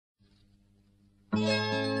In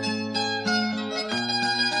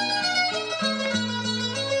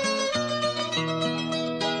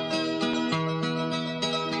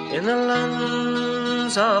the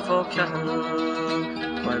lands of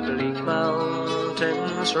O'Callaghan, where bleak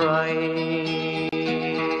mountains rise,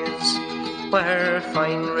 where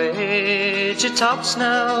fine ridgy tops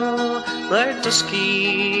now their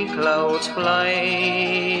dusky clouds fly,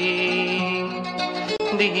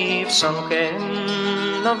 deep sunk in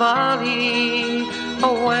the valley a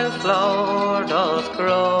wildflower doth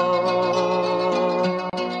grow,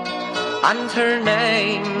 and her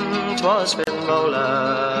name twas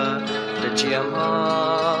Finnvola the Gem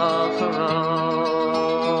of the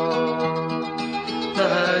road,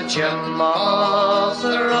 the Gem of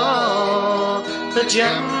the road, the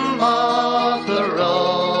Gem of the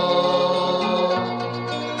road,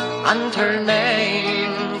 and her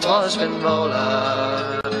name twas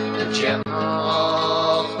Finnvola the Gem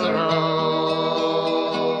of the road.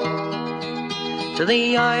 To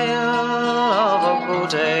the Isle of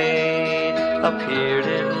Abbudae appeared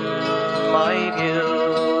in my view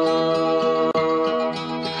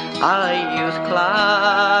a youth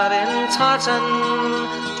clad in tartan,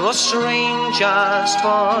 'twas strange as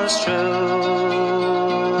 'twas true,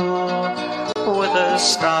 with a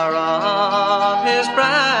star on his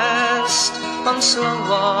breast, unslung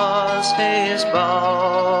was his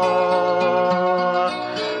bow,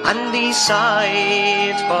 and he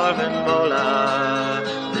sighed for Finnvola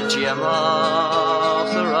the Gem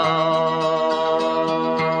of the road,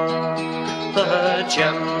 the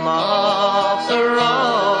Gem of the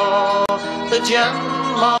road, the Gem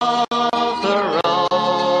of the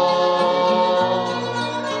road,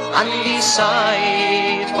 and he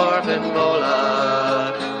sighed for Finnvola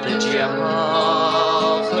the Gem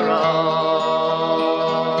of the road.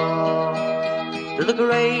 To the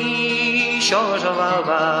grey shores of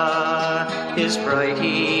Alba his bride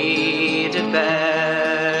he did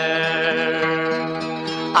bear,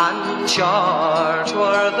 and short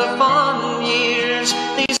were the fond years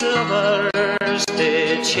these lovers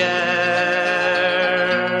did share.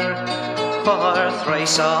 For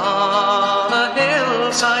thrice on a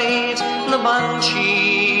hillside the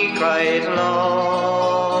banshee cried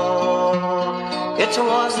low, it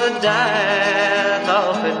was the death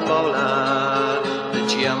of Finnvola the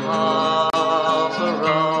Gem of the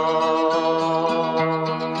road,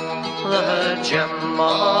 the Gem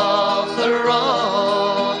of the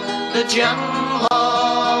road, the Gem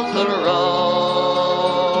of the road,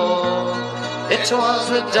 it was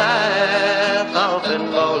the death of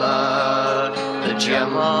Finnvola the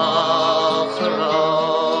Gem of the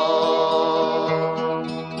road.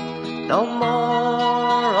 No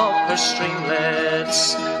more of her streamlets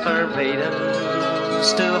her maidens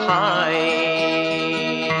do hide,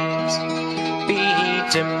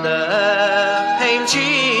 bedim the pale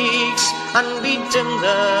cheeks and bedim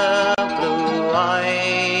the blue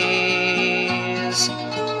eyes.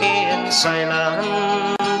 In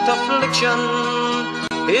silent affliction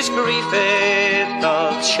his grief it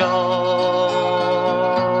doth show,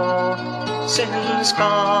 since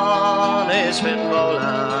gone is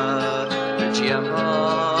Finnvola the Gem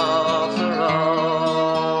of the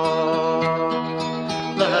road,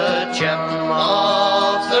 the Gem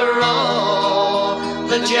of the road,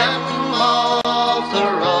 the Gem of the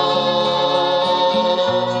road,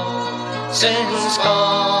 since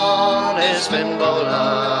gone is Finnvola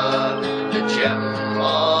the Gem